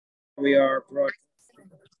We are brought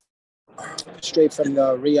straight from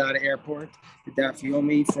the Riyadh airport, the Daf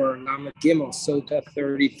Yomi for Lamed Gimel, Sotah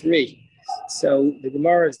 33. So the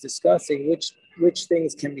Gemara is discussing which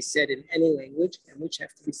things can be said in any language and which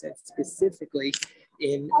have to be said specifically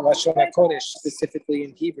in Lashon HaKodesh, specifically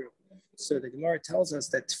in Hebrew. So the Gemara tells us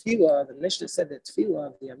that Tefillah, the Mishnah said that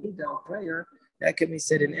Tefillah, the Amidah prayer, that can be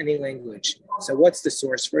said in any language. So what's the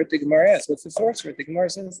source for it? The Gemara asks, what's the source for it? The Gemara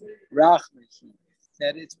says, Rachmehi,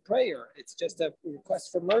 that it's prayer. It's just a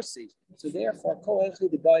request for mercy. So therefore,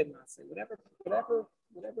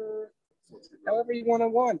 however you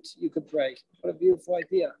want, you could pray. What a beautiful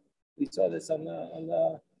idea. We saw this on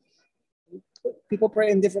the people pray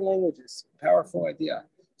in different languages. Powerful idea.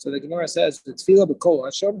 So the Gemara says, the Tefillah b'kol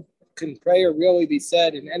Hashem, can prayer really be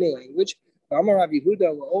said in any language? A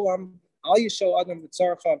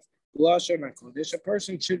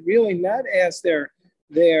person should really not ask their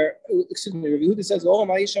excuse me, Yehuda says,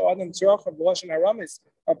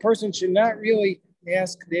 a person should not really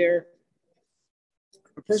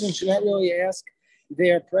ask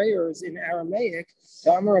their prayers in Aramaic.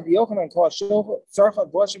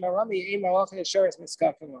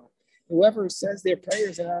 Whoever says their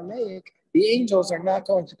prayers in Aramaic, the angels are not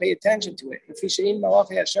going to pay attention to it.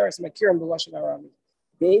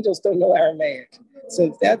 The angels don't know Aramaic. So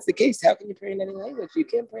if that's the case, how can you pray in any language? You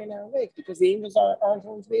can't pray in Aramaic because the angels aren't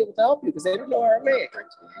going to be able to help you because they don't know Aramaic.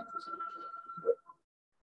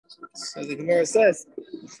 So the Gemara says,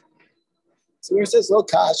 lo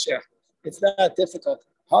kasha. It's not difficult.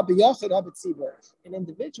 An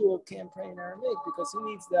individual can't pray in Aramaic because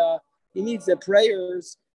he needs the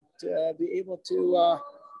prayers to be able to.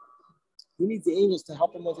 He needs the angels to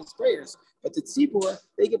help him with his prayers. But the tzibur,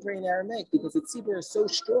 they can pray in Aramaic because the tzibur is so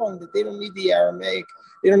strong that they don't need the Aramaic.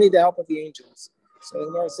 They don't need the help of the angels. So the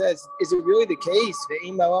Gemara says, is it really the case? Is it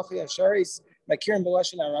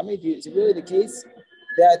really the case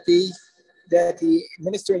that the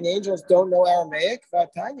ministering angels don't know Aramaic?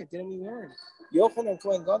 Didn't we learn? Yochanan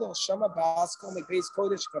Kohen Gadol Shama Basko Mekbeis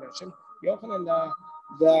Kodesh Kodeshim. Yochanan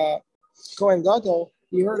the Kohen Gadol,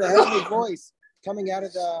 he heard a heavenly voice coming out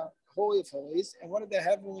of the Holy of Holies, and what did the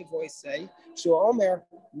heavenly voice say? Shu Omer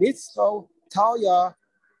Mitzcho Talya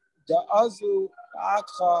Da'azu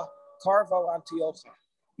Akha Karvo Antiocha.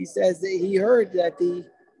 He says that he heard that the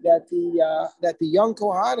young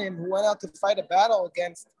Kohanim who went out to fight a battle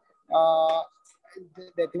against that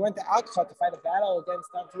they went to Akha to fight a battle against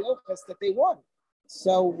Antiochus, that they won.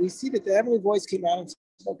 So we see that the heavenly voice came out and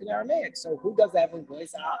spoke in Aramaic. So who does the heavenly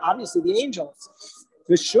voice? Obviously the angels.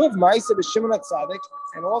 V'shuv ma'aseh b'Shimon HaTzadik,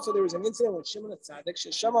 and also there was an incident with Shimon HaTzadik.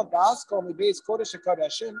 Sheshama ba'asko mibeis kodesh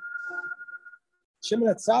HaKodashim. Shimon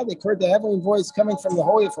HaTzadik heard the heavenly voice coming from the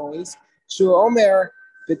Holy of Holies. Shu Omer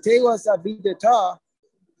b'telos avidata,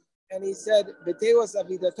 and he said b'telos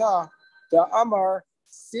avidata da Amar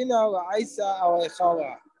Sina la'isa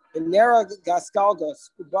alechala v'nera gaskalgos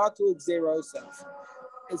ubatu exerosef.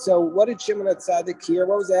 And so, what did Shimon HaTzadik hear?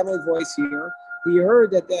 What was the heavenly voice here? He heard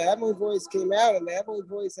that the heavenly voice came out, and the heavenly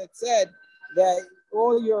voice had said that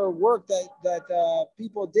all your work that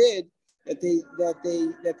people did, that they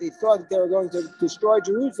thought that they were going to destroy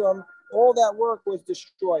Jerusalem, all that work was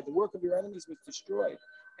destroyed. The work of your enemies was destroyed.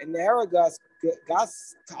 And Neharagas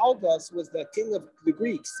Kalgas was the king of the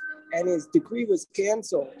Greeks, and his decree was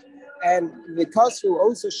canceled. And the Kasru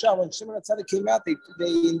also Shah, when Shimon HaTzadik came out, they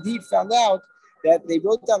indeed found out that they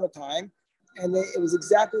wrote down the time. And it was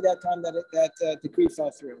exactly that time that decree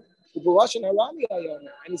fell through. And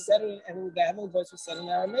he said it, and the heavenly voice was said in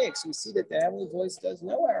Aramaic. So we see that the heavenly voice does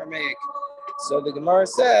know Aramaic. So the Gemara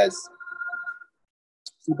says,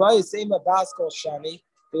 you could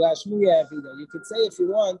say if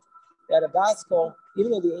you want that a baskol,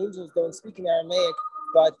 even though the angels don't speak in Aramaic,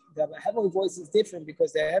 but the heavenly voice is different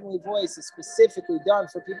because the heavenly voice is specifically done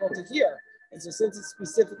for people to hear. And so since it's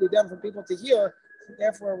specifically done for people to hear,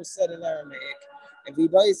 therefore it was said in Aramaic. And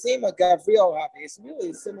Gabriel, it's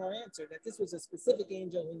really a similar answer, that this was a specific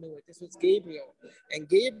angel who knew it. This was Gabriel. And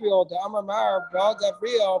Gabriel, the Amar Baal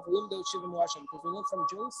Gabriel, because we know from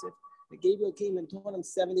Joseph that Gabriel came and taught him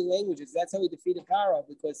 70 languages. That's how he defeated Pharaoh,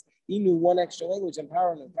 because he knew one extra language and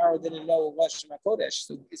Pharaoh knew. Pharaoh didn't know Lashon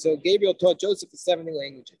HaKodesh. So Gabriel taught Joseph the 70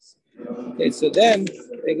 languages. Okay, so then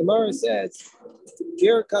the Gemara says,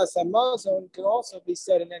 Kirkas Hamazon can also be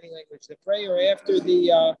said in any language. The prayer after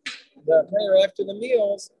the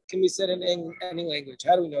meals can be said in any language.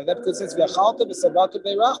 How do we know that? Because it says, "V'achalta v'sabata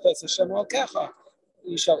beirachta Hashem alkecha."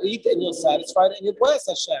 You shall eat and you'll satisfy and you'll bless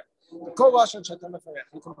Hashem. You can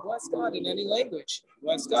bless God in any language.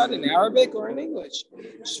 Bless God in Arabic or in English.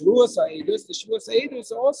 Shvuas ha'edus, the Shvuas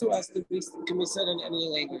ha'edus also can be said in any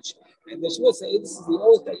language. And the Shvuas ha'edus is the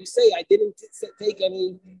oath that you say, I didn't take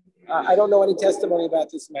any, I don't know any testimony about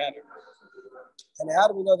this matter. And how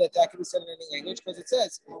do we know that can be said in any language? Because it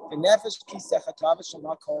says,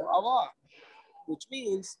 Allah, which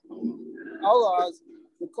means Allah's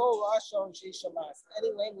the kol lashon sheishamas,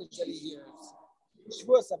 any language that he hears.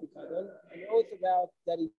 Shvuas ha'bikadon, an oath about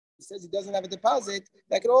that he says he doesn't have a deposit,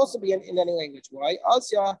 that can also be in any language. Why?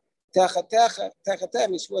 Asya techateh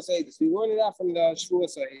mishvuas ha'edus. We learn it out from the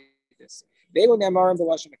Shvuas ha'edus. They will ne'amar in the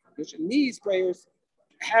lashon hakadosh, and these prayers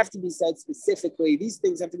have to be said specifically. These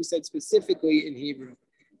things have to be said specifically in Hebrew.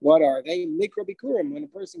 What are they? Mikra bikurim. When a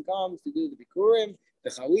person comes to do the bikurim,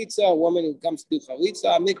 the chalitza, a woman who comes to do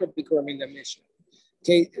chalitza, mikra bikurim in the Mishnah.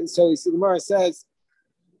 Okay, so the Gemara says,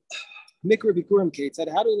 mikra bikurim, Kate said,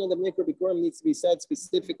 how do we know that mikra bikurim needs to be said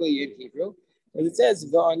specifically in Hebrew? And it says,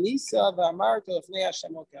 va'anisa va'amarta lefnei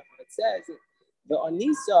Hashem okecha. It says,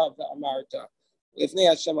 va'anisa va'amarta lefnei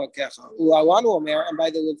Hashem okecha. U'alanu omer, and by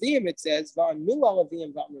the Levium it says, va'anu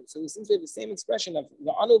la'Levium va'amru. So since we have the same expression of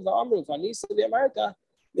va'anu va'amru, va'anisa va'amarta,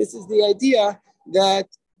 this is the idea that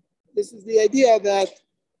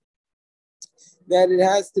it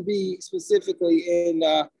has to be specifically in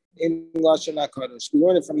Lashon HaKadosh. We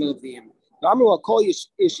learn it from the Levium. The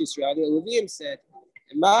Levium said,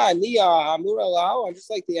 I'm just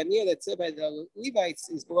like the Aniyah that said by the Levites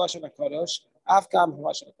is Lashon HaKadosh. Afkam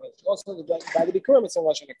Lashon HaKadosh. Also by the Bikurim it's in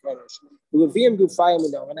Lashon HaKadosh. The Levium do fire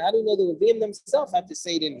and how do you know the Levium themselves have to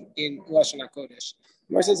say it in Lashon HaKadosh?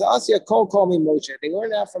 It says, Asya call me Moshe. They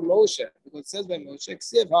learned that from Moshe. Because it says by Moshe,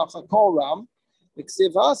 Ksiv hacha kol ram. It says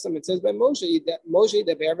by Moshe, Moshe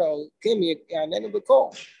the Be'er Kimi and then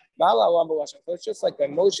B'kol. It's just like by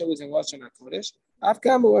Moshe was in Lashon HaKodesh.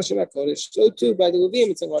 Afkam Lashon HaKodesh. So too by the Levium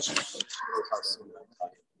it's in Lashon HaKodesh.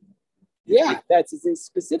 Yeah, that's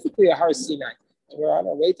specifically a Har Sinai. We're on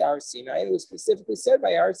our way to Har Sinai. It was specifically said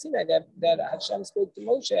by Har Sinai that Hashem spoke to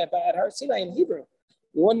Moshe about Har Sinai in Hebrew.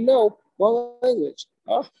 We want to know what language.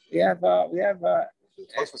 Oh, we have.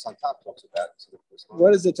 Tosfos on top talks about.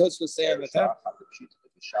 What does the Tosfos say on the top?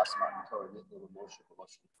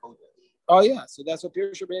 Oh yeah, so that's what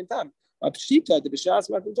Pirush Rabbein Tam. Pshita the B'Shas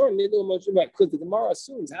Matan Torah Nidul Moshe. Because the Gemara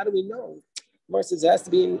assumes. How do we know? The Gemara says it has to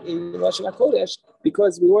be in Lashon HaKodesh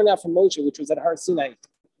because we learned that from Moshe, which was at Har Sinai.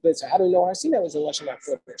 But so how do we know Har Sinai was in Lashon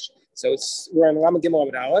HaKodesh? So we're in Rama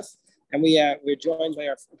Gimel Amud Aleph. And we're joined by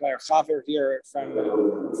our chaver here from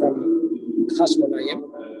Chashmonayim.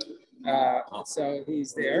 So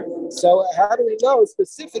he's there. So how do we know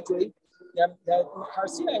specifically that Har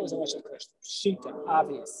Sinai was a Lashon HaKodesh? Pshita,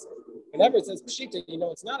 obvious. Whenever it says Pshita, you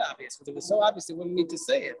know it's not obvious because if it was so obvious, it wouldn't need to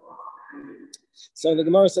say it. So the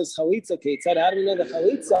Gemara says Chalitza. Kate said, how do we know the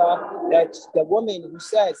Chalitza that the woman who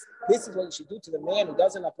says this is what you should do to the man who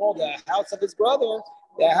doesn't uphold the house of his brother?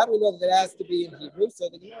 How do we know that it has to be in Hebrew? So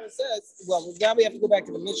the Gemara says, well, now we have to go back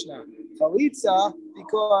to the Mishnah. Chalitza,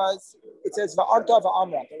 because it says Va'anta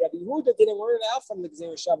va'amra. But Rabbi Yehuda didn't learn it out from the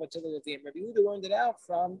Gzeir Shabbat to the Levium. Rabbi Yehuda learned it out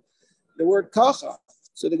from the word kacha.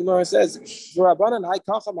 So the Gemara says, V'Rabbanan hai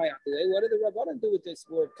kacha ma'yach. What did the Rabbanan do with this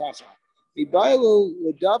word kacha? So they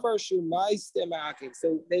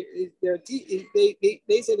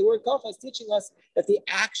say the word kacha is teaching us that the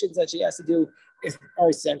actions that she has to do are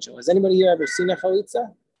essential. Has anybody here ever seen a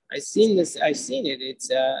chalitza? I've seen it. I've seen it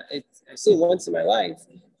once in my life.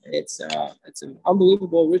 It's an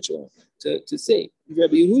unbelievable ritual to see.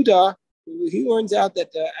 Rabbi Yehuda, he learns out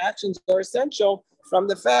that the actions are essential from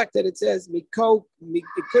the fact that it says miko. It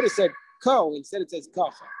could have said ko, instead it says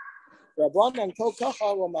kacha. Rabbanan kol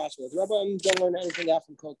kacha wa mashma. Rabbanan don't learn anything out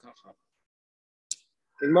from kol kacha.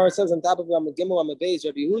 The Gemara says on top of Ram Gimel on the base,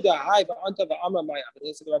 Rabbi Yehuda hai va'anta va'amra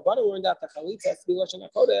ma'yach. So the Rabbanan learned out the chalitza has to be Lashon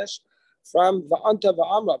HaKodesh from va'anta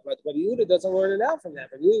va'amra, but Rabbi Yehuda doesn't learn it out from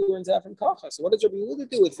that. Rabbi Yehuda learns out from kacha. So what does Rabbi Yehuda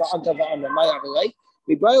do with va'anta va'amra ma'yach?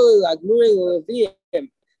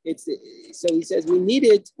 It's so he says we need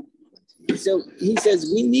it. So he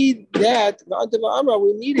says we need that. We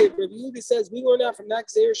need it. Rabbi Yehuda says we learn out from that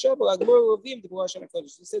Gzeir Shabbat.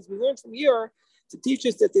 He says we learn from here to teach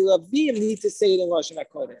us that the Levim need to say it in Lashon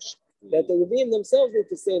HaKodesh. That the Levim themselves need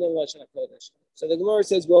to say it in Lashon HaKodesh. So the Gemara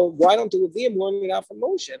says, well, why don't the Levim learn it out from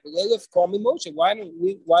Moshe? But Leilif call me Moshe. Why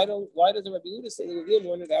doesn't Rabbi Yehuda say the Levim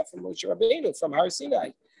learn it out from Moshe Rabbeinu, from Har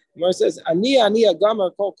Sinai? The Gemara says, Ani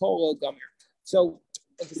Agamar kol kol Gamar. So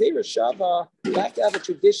Gzeir Shabbat, you have to have a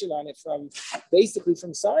tradition on it from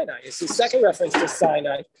Sinai. It's the second reference to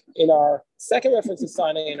Sinai in our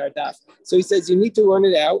daf. So he says you need to learn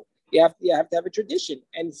it out. You have to have a tradition,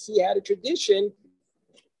 and he had a tradition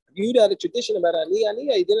You had a tradition about Aliyah.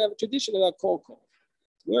 He didn't have a tradition about Kol.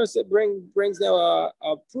 Gemara brings now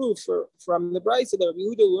a proof from the Brisa that Rabbi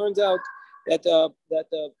Yehuda learns out that the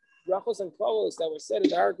brachos and kolos that were said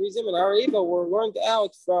in Har Grizim and Har Eva were learned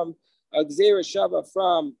out from Gzeira Shava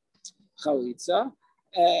from Chalitza,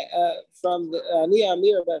 from the Aniyah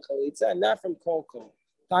Amira by Chalitza, and not from Kol.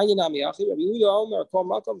 Tanya Namiyachi, Rabbi Yehuda Omer, Kol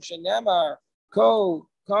Makom Shenamar, Ko,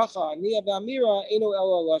 Kacha, Aniyah Amira, Eno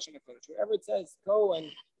Elo Lashon HaKodesh. Wherever it says Ko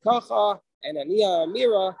and Kacha and Aniyah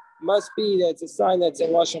Amira, must be that it's a sign that's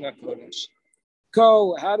in Lashon HaKodesh.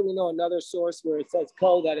 Ko, how do we know another source where it says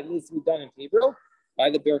Ko that it needs to be done in Hebrew?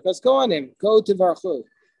 By the Birkas Kohanim. Ko Tivarchu.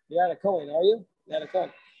 You're not a Kohen, are you? You're not a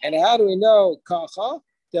Kohen. And how do we know Kacha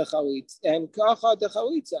de Chalitza and Kacha de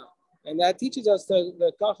Chalitza? And that teaches us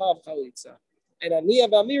the Kacha of Chalitza. And Aniyah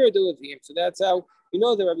V'Amira do with him. So that's how we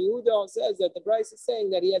know that Rabbi Yehuda says that the Bryce is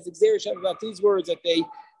saying that he has exertion about these words that they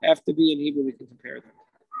have to be in Hebrew. We can compare them.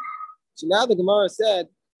 So now the Gemara said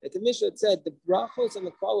that the Mishnah said the brachos and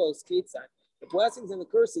the kolos, ketzad, the blessings and the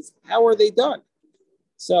curses, how are they done?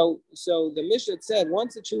 So the Mishnah said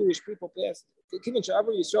once the Jewish people passed, once the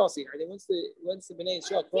Bnei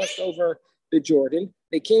Yisrael crossed over the Jordan,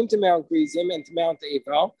 they came to Mount Gerizim and to Mount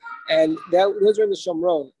Ebal, and those are in the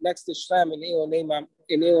Shomron, next to Shem in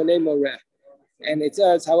Elonei Moreh. And it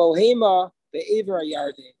says, Halohema be'ever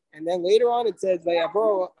Yarden. And then later on it says,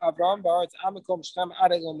 Vayavor Avram Ba'aretz Amakom Shem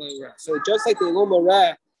Ad Elon Moreh. So just like the Elon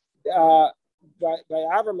Moreh by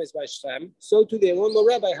Avram is by Shem, so too the Elon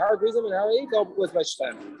Moreh by Har Gerizim and Har Ebal was by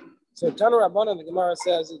Shem. So Tana Rabbanan, the Gemara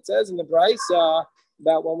says, it says in the Brisa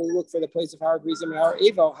about when we look for the place of Har Gerizim and Har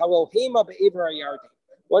Ebal, Halohema be'ever Yarden.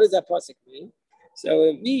 What does that pasuk mean? So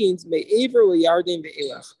it means Me'ever Yarden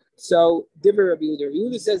be'elach. So Divrei Rabbi Yehuda. Rabbi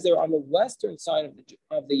Yehuda says they're on the western side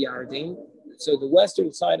of the Yarden. So the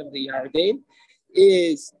western side of the Yarden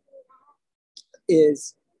is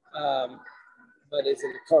but is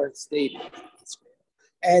in the current state,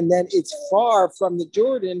 and then it's far from the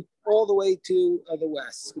Jordan all the way to the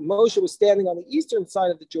west. Moshe was standing on the eastern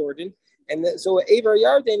side of the Jordan, and so Ever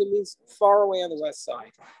Yarden, it means far away on the west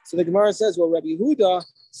side. So the Gemara says, well, Rabbi Yehuda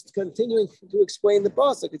is continuing to explain the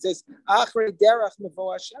pasuk. It says, Achrei derech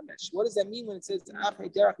mevoah shemesh. What does that mean when it says Achrei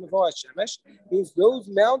derech mevoah shemesh? It means those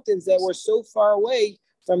mountains that were so far away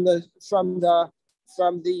from the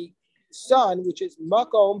sun, which is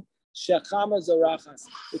Makom Shechama Zorachas,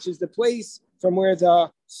 which is the place from where the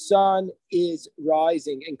sun is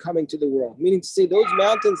rising and coming to the world. Meaning to say those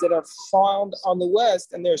mountains that are found on the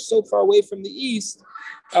west and they're so far away from the east,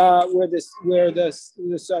 where the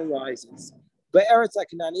sun rises. But Eretz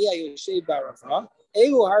HaKanani Yoshev B'Arava,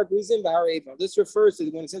 Elu Har Gerizim V'Har Eval. This refers to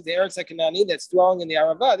when it says the Eretz HaKanani that's dwelling in the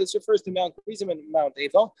Arava. This refers to Mount Gerizim and Mount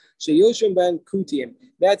Eval. Sheyoshim Ben Kutiyim.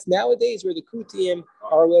 That's nowadays where the Kutiyim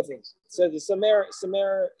are living. So the Samaritans.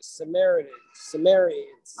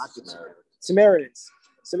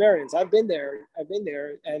 I've been there,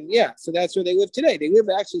 and yeah. So that's where they live today. They live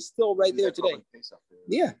actually still right there today.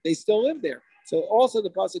 Yeah, they still live there. So also the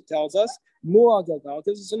pasuk tells us Mu'ah Gilgal.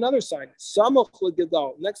 This is another sign. Samuch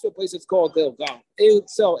Gilgal. Next to a place it's called Gilgal.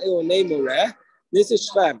 Elonei Moreh. This is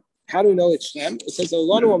Shem. How do we know it's Shem? It says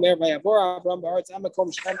Elonu Omer Vayavor Avram Ba'aretz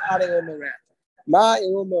Amakom Shem Ad Elon Moreh. Ma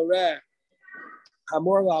Elon Moreh.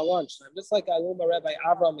 Hamor La'alon Shem. Just like Elon Moreh by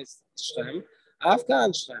Avram is Shem.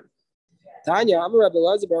 Afkan Shem. Tanya Amar Rabbi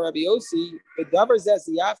Elazar Bar Rabbi Yossi. Bedavar Zeh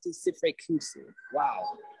Ziyafti Sifrei Kusim.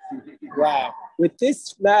 Wow. With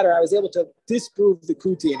this matter, I was able to disprove the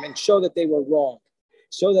Kutiyim and show that they were wrong.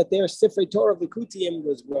 Show that their Sifrei Torah of the Kutiyim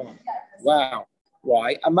was wrong. Wow.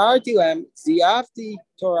 Why? Amarti lem ziyafti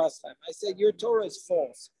Toraschem. I said, your Torah is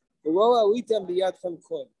false. And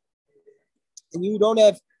you don't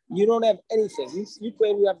have anything. You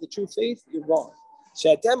claim you have the true faith, you're wrong.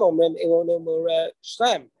 She'atem omrim Elonei Moreh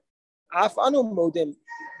Shem. Af anu modim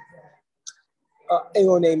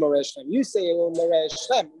Elonei Moreh Shem. You say Elonei Moreh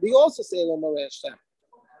Shem. We also say Elonei Moreh Shem.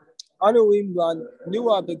 Anuim lan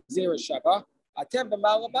nua b'gzeira shava. Atem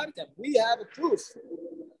b'mal abatem. We have a proof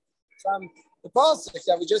from the pasuk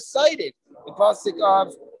that we just cited. The pasuk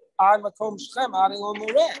of Ad Makom Shem Ad Elonei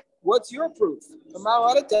Moreh. What's your proof?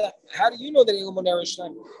 How do you know that Elonei Moreh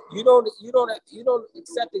Shem? You don't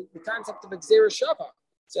accept the concept of gzeira shava.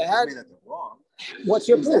 So how? What's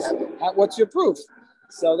your proof? What's your proof?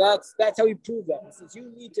 So that's how we prove that. He says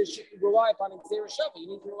you need to rely upon gzeira shava. You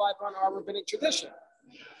need to rely upon our rabbinic tradition.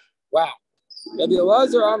 Wow. Rabbi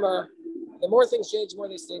Elazar Amar, the more things change, the more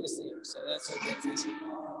they stay the same. So that's okay.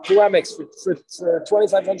 Polemics for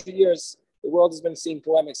 2,500 years, the world has been seeing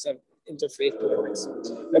polemics of interfaith polemics.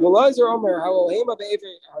 Rabbi Elazar Amar, Halohema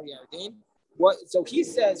be'ever Har Yarden. So he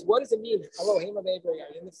says, what does it mean? In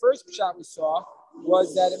the first shot we saw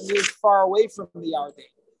was that it means far away from the Yarden.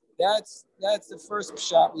 That's the first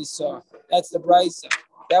shot we saw. That's the Brisa.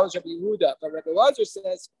 That was Rabbi Yehuda. But Rabbi Lazar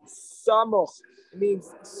says samoch. It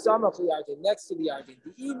means samoch Yarden, next to the Yarden.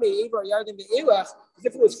 The imei evar Yarden be'elach, as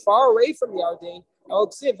if it was far away from the Yarden.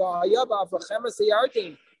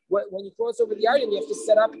 When you cross over the Yarden, you have to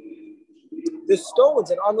set up the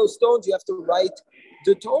stones, and on those stones you have to write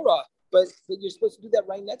the Torah. But you're supposed to do that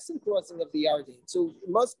right next to the crossing of the Yarden. So it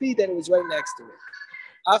must be that it was right next to it.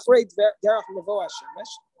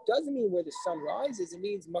 Doesn't mean where the sun rises. It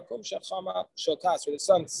means makom shachama shokas, where the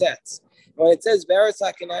sun sets. When it says Eretz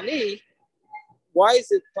Hakanani, why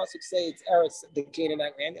is it pasuk say it's Eretz, the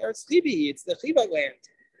Canaanite land? Eretz Libi, it's the Chivite land.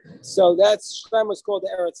 So that's Shem was called the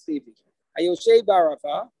Eretz Libi. Ayoshe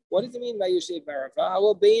Barava. What does it mean by Yoshe Barava? I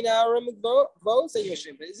will be in Aram Vos and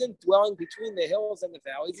Yoshe, but isn't dwelling between the hills and the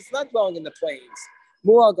valleys. It's not dwelling in the plains.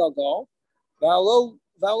 Mua Galgal, Valo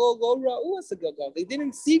Lo Ra'uas Galgal. They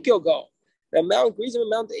didn't see Gilgal. The Mount Gerizim and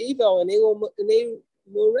Mount Avel and Elul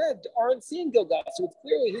Mored aren't seeing Gilgal. So it's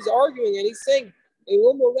clearly he's arguing and he's saying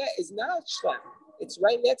Elul Mored is not Shlem. It's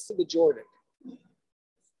right next to the Jordan.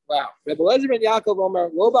 Wow. Rebbe Lezer ben Yaakov Omer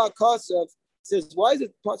Loba Kosov says, why is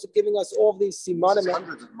it giving us all of these simanim?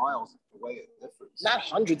 Hundreds of miles away. Not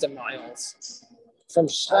hundreds of miles. From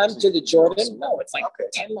Shlem to the Jordan? No, it's like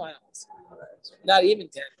 10 miles. Not even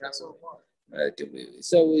 10.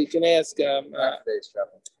 So we can ask.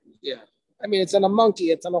 Yeah. I mean, it's on a monkey,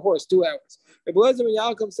 it's on a horse, 2 hours. Rebbe Lezer ben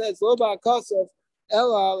Yaakov says, Loba Kosov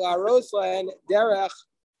Ela La Roslan Derech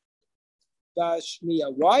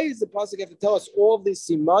Bashmiya. Why does the pasuk have to tell us all of these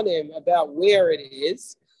simanim about where it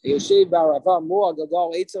is? To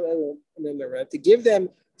give them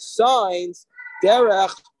signs,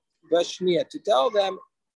 derech bashmiya, to tell them,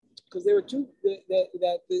 because there were two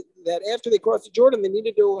that after they crossed the Jordan, they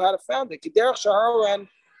needed to know how to found it. Derech shaharan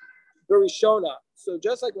berishona. So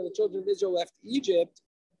just like when the children of Israel left Egypt,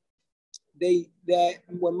 when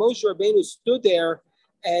Moshe Rabbeinu stood there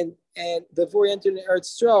and before he entered the Eretz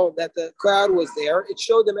Yisrael, that the cloud was there, it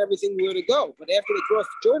showed them everything where to go. But after they crossed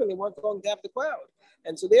the Jordan, they weren't going to have the cloud.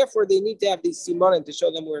 And so therefore they need to have these simanim to show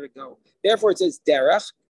them where to go. Therefore it says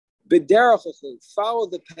derech, b'derech, follow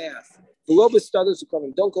the path.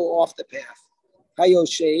 Don't go off the path.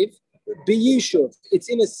 Hayoshev, b'yishuv, it's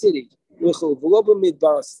in a city. It's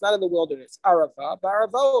not in the wilderness. Arava,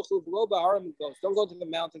 don't go to the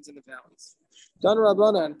mountains and the valleys. Dan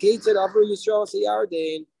Rabbanan, Ketzad Avru Yisrael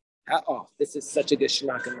Yarden. Oh, this is such a good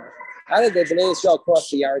shemakim. How did the Bnei Yisrael cross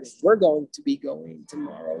the Yarden? We're going to be going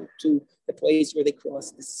tomorrow to the place where they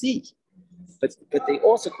crossed the sea, but they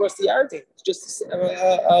also crossed the Yarden. It's just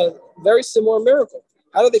a very similar miracle.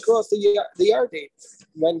 How did they cross the Yarden?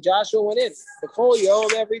 When Joshua went in, the whole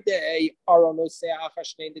yom every day, Aaron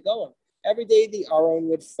every day the Aaron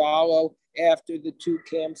would follow after the 2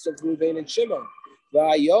 camps of Reuben and Shimon.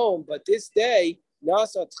 But this day,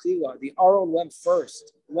 Nasa Tchila, the Aaron went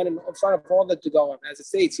first, went in front of all the Gedolim. As it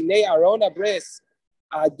states, Hinei Aaron Abris,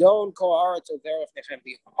 Adon Ko Aretz Overef Nechem.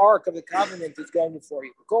 The Ark of the Covenant is going before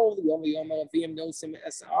you.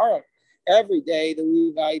 Every day the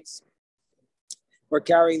Levites were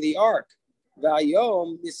carrying the Ark.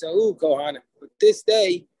 Vayom Nisau Kohanim. But this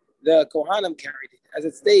day the Kohanim carried it. As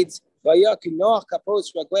it states, the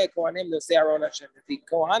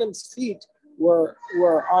Kohanim's feet were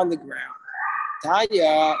on the ground.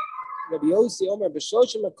 Tanya, Rabbi Yossi Omer,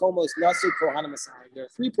 B'shoshim Makomos Nasu Kohanim Asari. There are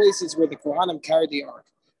 3 places where the Kohanim carried the ark.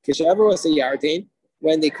 Kishaver was a Yarden,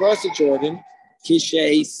 when they crossed the Jordan.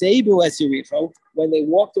 Kishay Sebu es Yericho, when they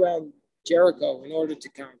walked around Jericho in order to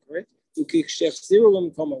conquer it.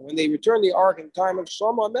 When they returned the ark in time of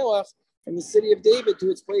Shlomo Melech from the city of David to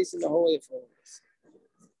its place in the Holy of Holies.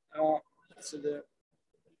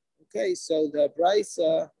 So the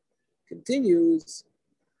Brisa continues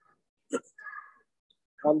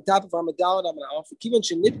on top of Hamadal and Amalaf.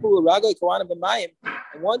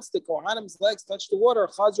 And once the Kohanim's legs touched the water,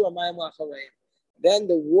 then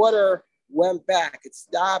the water went back. It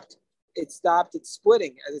stopped its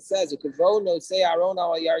splitting, as it says.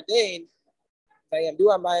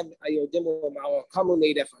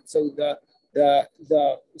 So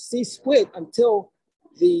the sea split until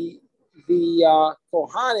the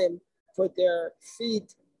Kohanim put their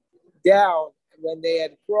feet down. When they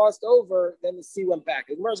had crossed over, then the sea went back.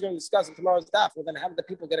 The Gemara is going to discuss in tomorrow's daf. Well, then how did the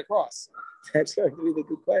people get across? That's going to be the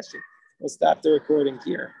good question. We'll stop the recording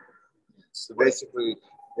here. So basically,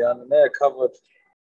 the Ananea covered